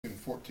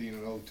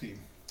14-0 team.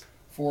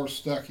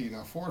 Forrest Stuckey.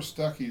 Now, Forrest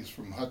Stuckey is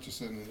from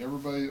Hutchinson, and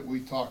everybody that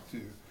we talked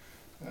to,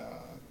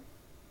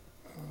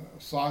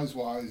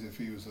 size-wise, if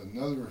he was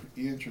another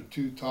inch or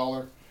two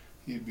taller,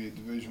 he'd be a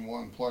Division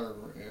I player.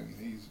 And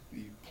he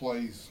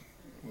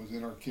was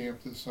in our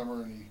camp this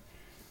summer, and he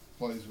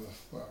plays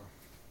with.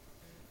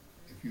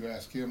 If you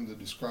ask him to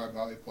describe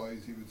how he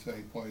plays, he would say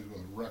he plays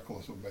with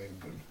reckless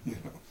abandon.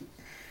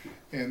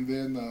 And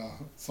then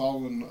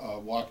Solomon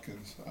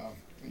Watkins, a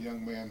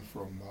young man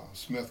from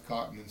Smith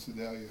Cotton in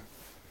Sedalia,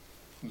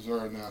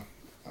 Missouri. Now,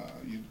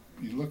 you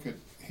look at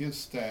his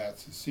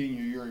stats. His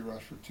senior year, he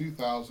rushed for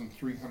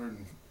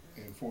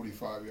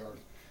 2,345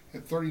 yards,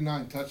 had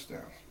 39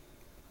 touchdowns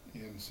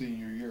in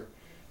senior year.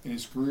 In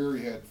his career,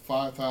 he had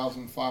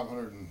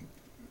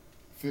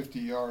 5,550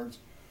 yards,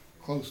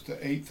 close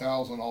to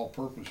 8,000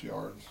 all-purpose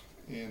yards,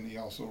 and he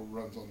also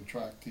runs on the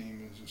track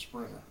team as a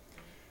sprinter.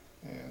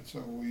 And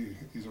so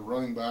he's a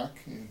running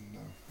back, and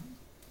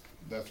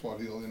that's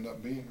what he'll end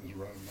up being, as a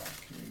running back.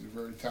 He's a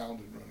very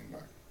talented running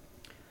back.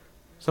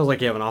 Sounds like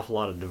you have an awful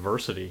lot of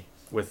diversity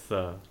with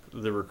the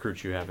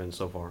recruits you have in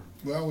so far.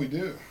 Well, we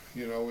do.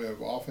 We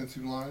have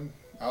offensive line,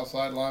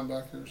 outside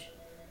linebackers,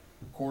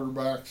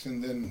 quarterbacks,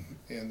 and then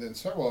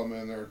several of them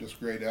in there are just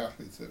great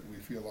athletes that we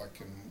feel like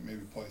can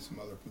maybe play some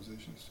other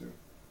positions too.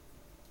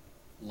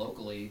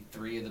 Locally,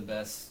 3 of the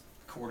best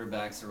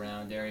quarterbacks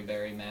around, Derry,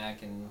 Barry,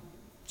 Mack, and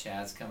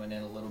Chad's coming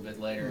in a little bit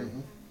later.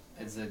 Mm-hmm.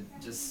 Is it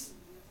just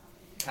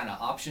kind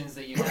of options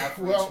that you have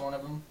for each one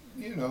of them?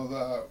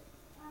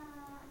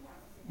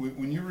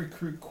 When you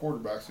recruit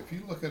quarterbacks, if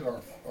you look at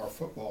our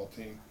football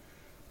team,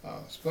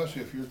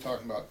 especially if you're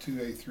talking about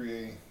 2A,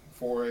 3A,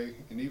 4A,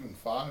 and even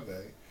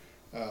 5A,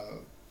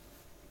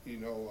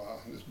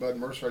 this Bud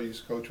Mercer I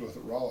used to coach with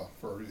at Rolla.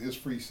 For his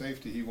free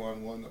safety, he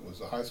won one that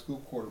was a high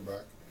school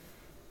quarterback,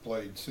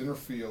 played center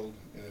field,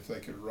 and if they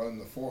could run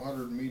the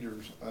 400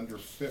 meters under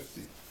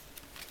 50,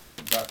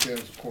 back then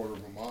it was a quarter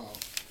of a mile.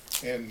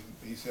 And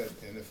he said,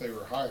 and if they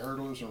were high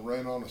hurdlers and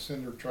ran on a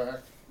cinder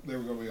track, they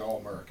were going to be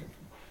All-American.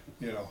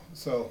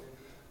 So,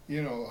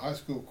 high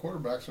school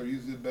quarterbacks are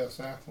usually the best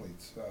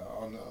athletes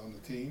on the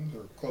teams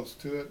or close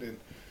to it, and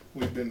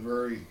we've been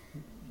very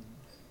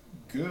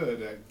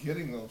good at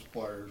getting those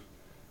players.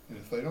 And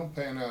if they don't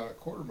pan out at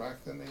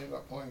quarterback, then they end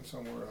up playing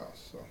somewhere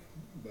else. So,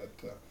 but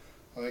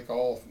I think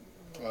all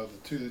the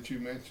 2 that you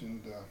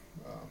mentioned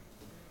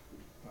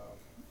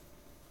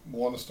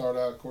want to start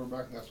out at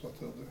quarterback, and that's what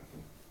they'll do.